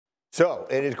So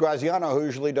it is Graziano who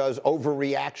usually does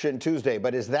Overreaction Tuesday.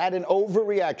 But is that an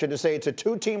overreaction to say it's a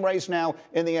two-team race now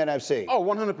in the NFC? Oh,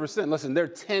 100%. Listen, they're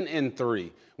 10-3.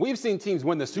 We've seen teams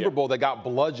win the Super Bowl that got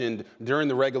bludgeoned during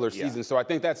the regular season. So I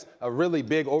think that's a really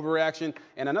big overreaction.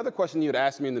 And another question you had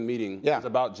asked me in the meeting was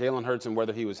about Jalen Hurts and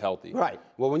whether he was healthy. Right.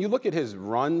 Well, when you look at his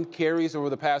run carries over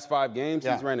the past 5 games,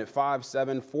 he's ran it 5,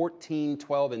 7, 14,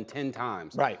 12, and 10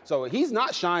 times. Right. So he's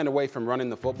not shying away from running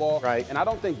the football. Right. And I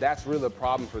don't think that's really a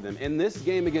problem for them. In this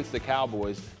game against the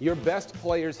Cowboys, your best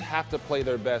players have to play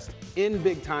their best in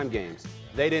big-time games.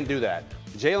 They didn't do that.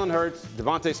 Jalen Hurts,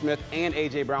 Devontae Smith, and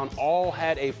A.J. Brown all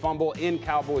had a fumble in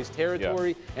Cowboys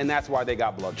territory, and that's why they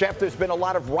got blooded. Jeff, there's been a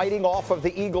lot of writing off of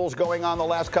the Eagles going on the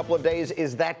last couple of days.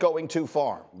 Is that going too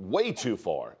far? Way too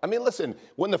far. I mean, listen,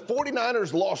 when the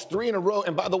 49ers lost 3 in a row,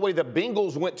 and by the way, the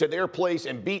Bengals went to their place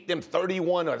and beat them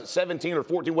 31 or 17 or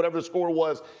 14, whatever the score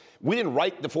was, we didn't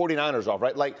write the 49ers off,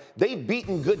 right? Like, they've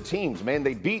beaten good teams, man.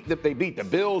 They beat the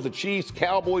Bills, the Chiefs,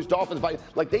 Cowboys, Dolphins.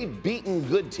 Like, they've beaten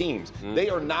good teams. They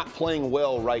are not playing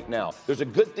well right now. There's a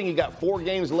good thing you got 4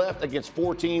 games left against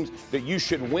 4 teams that you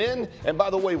should win. And by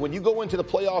the way, when you go into the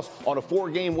playoffs on a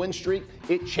 4-game win streak,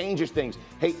 it changes things.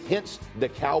 Hey, hence the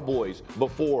Cowboys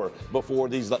before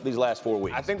these last 4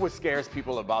 weeks. I think what scares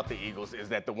people about the Eagles is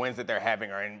that the wins that they're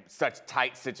having are in such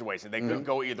tight situations. They could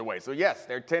go either way. So yes,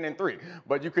 they're 10-3,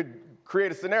 but you could create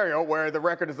a scenario where the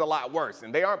record is a lot worse,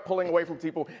 and they aren't pulling away from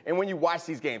people. And when you watch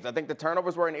these games, I think the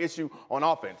turnovers were an issue on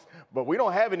offense, but we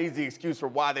don't have an easy excuse for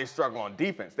why they struggle on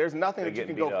defense. There's nothing that you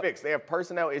can go fix. They have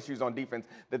personnel issues on defense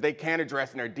that they can't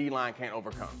address and their D-line can't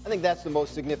overcome. I think that's the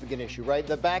most significant issue, right?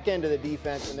 The back end of the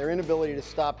defense and their inability to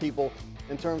stop people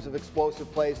in terms of explosive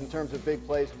plays, in terms of big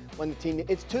plays. When the team,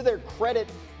 it's to their credit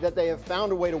that they have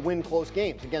found a way to win close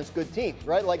games against good teams,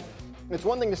 right? Like, it's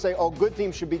one thing to say, oh, good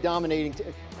teams should be dominating.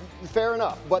 Fair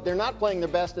enough, but they're not playing their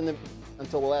best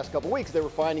until the last couple of weeks. They were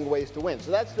finding ways to win. So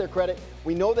that's their credit.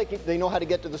 We know they know how to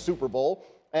get to the Super Bowl,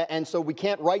 and so we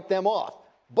can't write them off.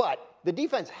 But the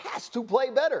defense has to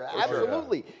play better.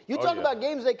 Absolutely. You talk about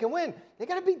games they can win. They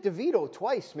got to beat DeVito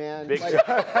twice, man.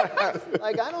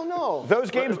 Like, I don't know. Those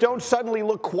games don't suddenly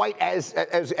look quite as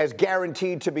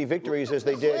guaranteed to be victories as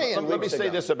they did. Let me say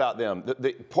this about them.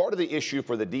 The part of the issue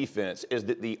for the defense is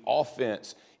that the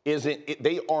offense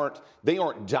they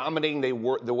aren't dominating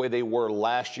the way they were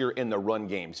last year in the run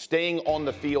game, staying on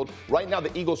the field. Right now,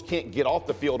 the Eagles can't get off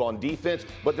the field on defense,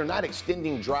 but they're not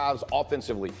extending drives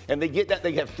offensively. And they get that.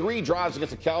 They have 3 drives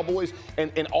against the Cowboys,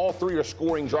 and all 3 are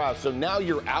scoring drives. So now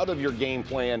you're out of your game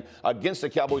plan against the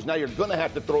Cowboys. Now you're going to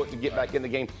have to throw it to get back in the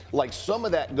game. Like, some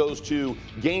of that goes to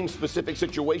game-specific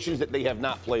situations that they have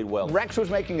not played well. Rex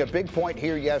was making a big point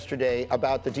here yesterday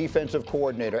about the defensive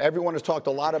coordinator. Everyone has talked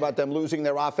a lot about them losing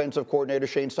their offensive coordinator,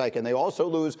 Shane Steichen. They also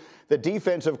lose the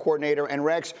defensive coordinator. And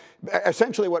Rex,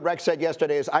 essentially what Rex said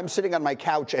yesterday is, I'm sitting on my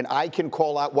couch and I can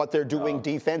call out what they're doing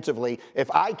defensively.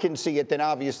 If I can see it, then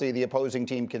obviously the opposing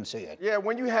team can see it. Yeah,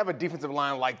 when you have a defensive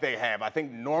line like they have, I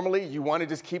think normally you want to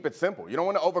just keep it simple. You don't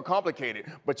want to overcomplicate it,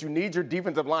 but you need your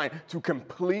defensive line to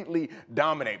completely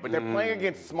dominate. But they're playing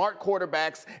against smart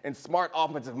quarterbacks and smart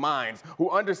offensive minds who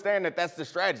understand that that's the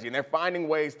strategy, and they're finding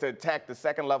ways to attack the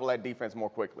second level at defense more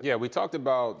quickly. Yeah, we talked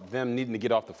about them needing to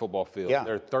get off the football field.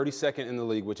 They're 32nd in the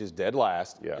league, which is dead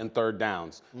last in third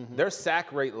downs. Their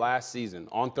sack rate last season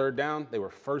on third down, they were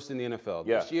first in the NFL.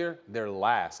 This year, they're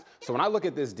last. So when I look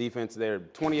at this defense, they're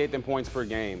 28th in points per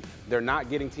game. They're not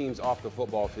getting teams off the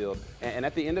football field. And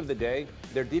at the end of the day,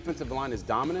 their defensive line is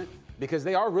dominant because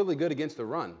they are really good against the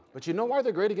run. But you know why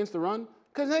they're great against the run?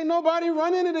 Because ain't nobody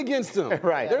running it against them.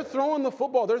 They're throwing the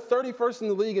football. They're 31st in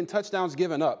the league in touchdowns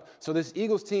given up. So this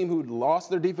Eagles team who lost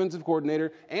their defensive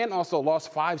coordinator and also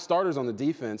lost 5 starters on the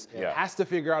defense has to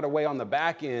figure out a way on the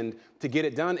back end to get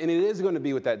it done, and it is going to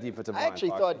be with that defensive line. I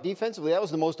actually thought defensively that was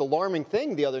the most alarming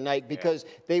thing the other night because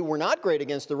they were not great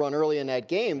against the run early in that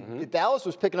game. Dallas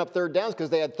was picking up third downs because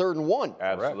they had 3rd and 1.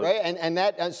 Absolutely. Right?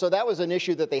 And so that was an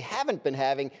issue that they haven't been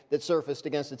having that surfaced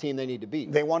against the team they need to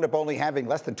beat. They wound up only having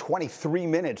less than 23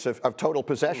 minutes of total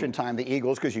possession time, the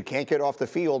Eagles, because you can't get off the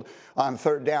field on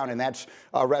 3rd down, and that's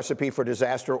a recipe for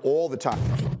disaster all the time.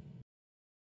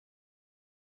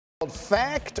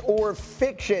 Fact or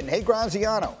fiction? Hey,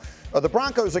 Graziano. The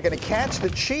Broncos are going to catch the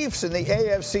Chiefs in the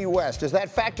AFC West. Is that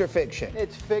fact or fiction?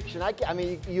 It's fiction. I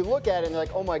mean, you look at it and you're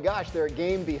like, oh my gosh, they're a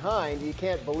game behind. You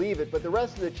can't believe it. But the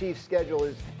rest of the Chiefs' schedule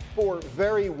is 4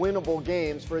 very winnable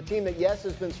games for a team that, yes,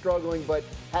 has been struggling, but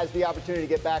has the opportunity to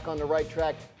get back on the right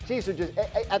track. Chiefs are just,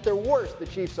 at their worst, the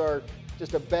Chiefs are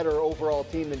just a better overall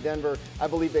team than Denver. I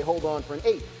believe they hold on for an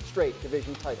 8th straight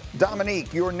division title.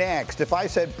 Domonique, you're next. If I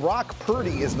said Brock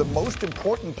Purdy is the most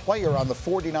important player on the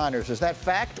 49ers, is that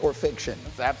fact or fiction?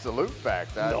 It's absolute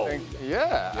fact.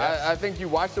 I think you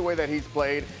watch the way that he's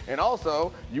played, and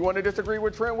also you want to disagree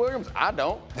with Trent Williams? I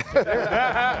don't.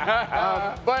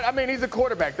 But I mean, he's a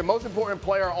quarterback. The most important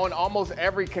player on almost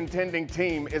every contending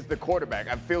team is the quarterback.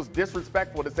 It feels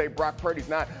disrespectful to say Brock Purdy's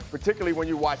not, particularly when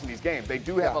you're watching these games. They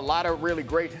do have a lot of really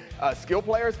great skill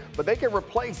players, but they can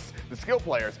replace the skill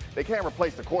players. They can't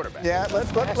replace the quarterback. Yeah,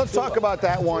 let's talk about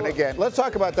that one again. Let's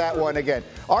talk about that one again.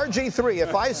 RG3,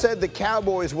 if I said the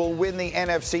Cowboys will win the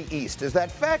NFC East, is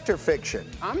that fact or fiction?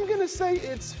 I'm going to say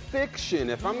it's fiction.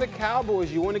 If I'm the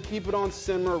Cowboys, you want to keep it on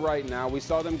simmer right now. We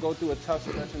saw them go through a tough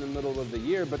stretch in the middle of the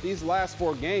year, but these last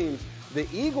 4 games, the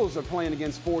Eagles are playing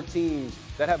against 4 teams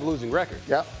that have losing records.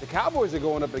 Yep. The Cowboys are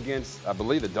going up against, I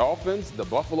believe, the Dolphins, the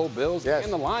Buffalo Bills,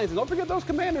 and the Lions. And don't forget those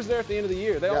Commanders there at the end of the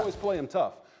year. They always play them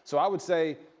tough. So I would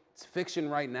say it's fiction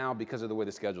right now because of the way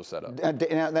the schedule's set up.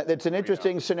 Now, that's an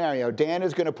interesting scenario. Dan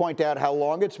is going to point out how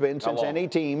long it's been since any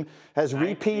team has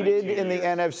repeated in the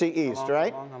NFC East,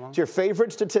 right? How long? It's your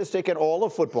favorite statistic in all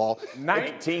of football.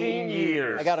 19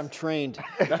 years. I got him trained.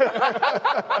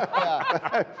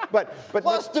 But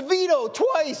plus DeVito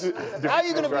twice. How are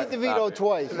you going to beat DeVito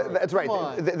twice? That's right.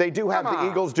 They do have the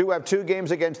Eagles do have 2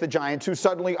 games against the Giants, who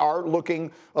suddenly are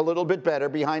looking a little bit better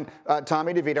behind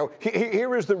Tommy DeVito.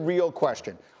 Here is the real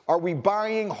question. Are we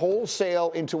buying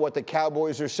wholesale into what the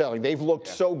Cowboys are selling? They've looked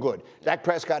so good. Dak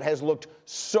Prescott has looked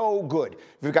so good.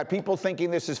 We've got people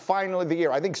thinking this is finally the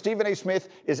year. I think Stephen A. Smith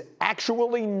is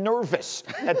actually nervous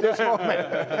at this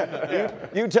moment.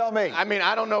 You tell me. I mean,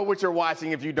 I don't know what you're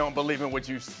watching if you don't believe in what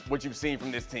you've seen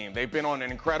from this team. They've been on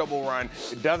an incredible run.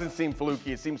 It doesn't seem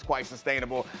fluky. It seems quite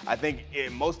sustainable. I think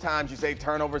most times you say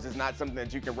turnovers is not something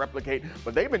that you can replicate,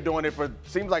 but they've been doing it for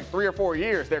seems like 3 or 4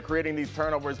 years. They're creating these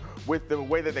turnovers with the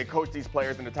way that they coach these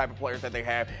players and the type of players that they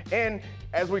have. And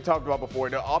as we talked about before,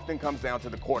 it often comes down to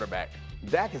the quarterback.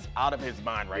 Dak is out of his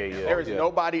mind right now. There is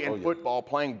nobody in football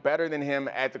playing better than him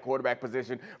at the quarterback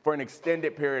position for an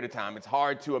extended period of time. It's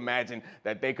hard to imagine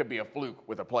that they could be a fluke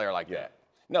with a player like that.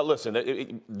 Now,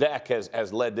 listen, Dak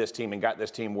has led this team and got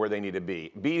this team where they need to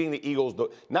be. Beating the Eagles,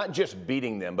 not just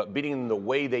beating them, but beating them the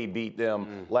way they beat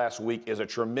them last week is a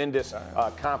tremendous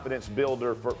confidence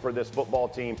builder for this football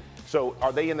team. So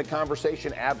are they in the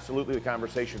conversation? Absolutely the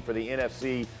conversation for the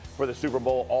NFC, for the Super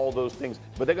Bowl, all those things.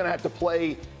 But they're going to have to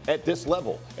play at this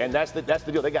level. And that's the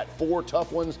deal. They got 4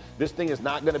 tough ones. This thing is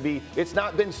not going to be – it's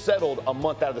not been settled a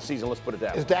month out of the season. Let's put it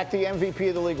that way. Is Dak the MVP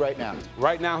of the league right now?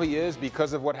 Right now he is,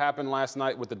 because of what happened last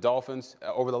night with the Dolphins.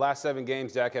 Over the last 7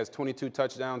 games, Dak has 22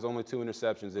 touchdowns, only 2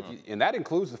 interceptions. And that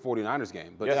includes the 49ers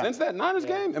game. But since that Niners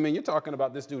game, I mean, you're talking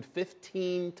about this dude,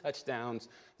 15 touchdowns,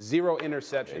 0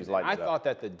 interceptions. I thought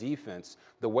that the defense,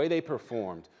 the way they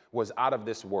performed, was out of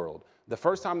this world. The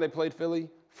first time they played Philly,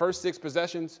 first 6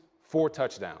 possessions, 4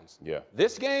 touchdowns.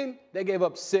 This game, they gave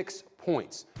up 6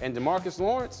 points. And DeMarcus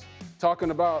Lawrence,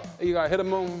 talking about you got to hit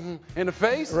him in the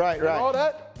face, and all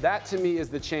that. That, to me, is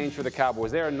the change for the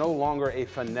Cowboys. They are no longer a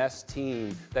finesse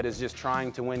team that is just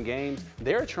trying to win games.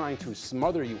 They're trying to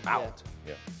smother you out.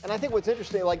 And I think what's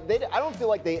interesting, like I don't feel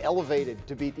like they elevated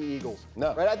to beat the Eagles.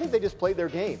 No. Right? I think they just played their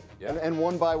game and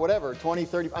won by whatever, 20,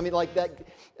 30. I mean, like that.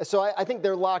 So I think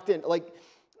they're locked in. Like,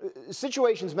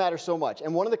 situations matter so much.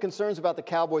 And one of the concerns about the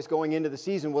Cowboys going into the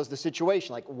season was the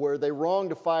situation. Like, were they wrong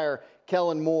to fire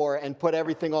Kellen Moore and put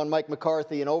everything on Mike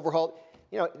McCarthy and overhaul?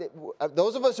 You know,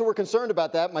 those of us who were concerned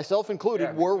about that, myself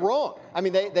included, were wrong. I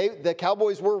mean, the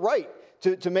Cowboys were right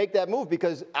to make that move,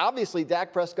 because obviously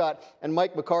Dak Prescott and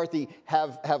Mike McCarthy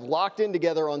have locked in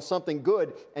together on something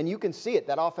good, and you can see it.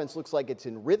 That offense looks like it's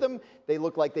in rhythm. They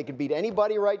look like they can beat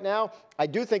anybody right now. I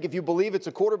do think if you believe it's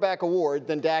a quarterback award,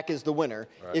 then Dak is the winner.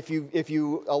 If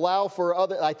you allow for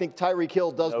other, I think Tyreek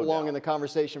Hill does belong in the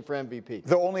conversation for MVP.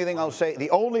 The only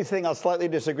thing I'll slightly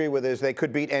disagree with is they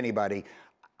could beat anybody.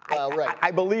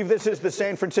 I believe this is the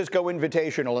San Francisco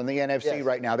Invitational in the NFC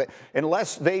right now. That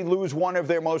unless they lose one of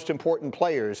their most important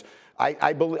players,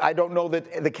 I don't know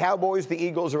that the Cowboys, the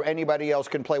Eagles, or anybody else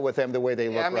can play with them the way they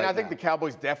look right now. I mean, I think the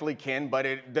Cowboys definitely can, but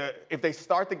if they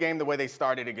start the game the way they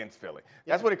started against Philly,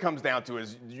 that's what it comes down to.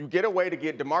 Is you get a way to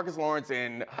get DeMarcus Lawrence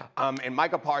and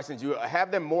Micah Parsons. You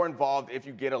have them more involved if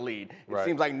you get a lead. It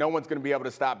seems like no one's going to be able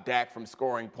to stop Dak from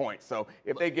scoring points. So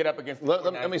if they get up against,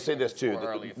 let me say this too,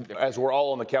 as we're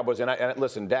all on the Cowboys, and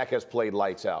listen, Dak has played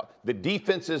lights out. The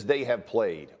defenses they have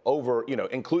played over,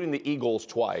 including the Eagles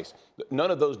twice, none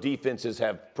of those defenses defenses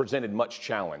have presented much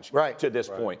challenge right. to this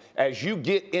point. As you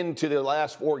get into the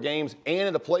last 4 games and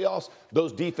in the playoffs,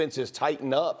 those defenses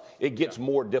tighten up. It gets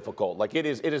more difficult. Like it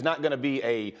is not going to be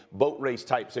a boat race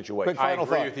type situation. I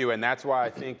agree with you, and that's why I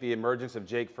think the emergence of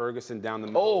Jake Ferguson down the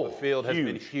middle of the field has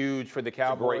been huge for the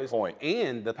Cowboys. Great point.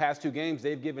 And the past 2 games,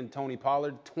 they've given Tony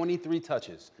Pollard 23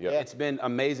 touches. It's been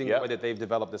amazing the way that they've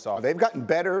developed this offense. They've gotten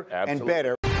better and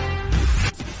better.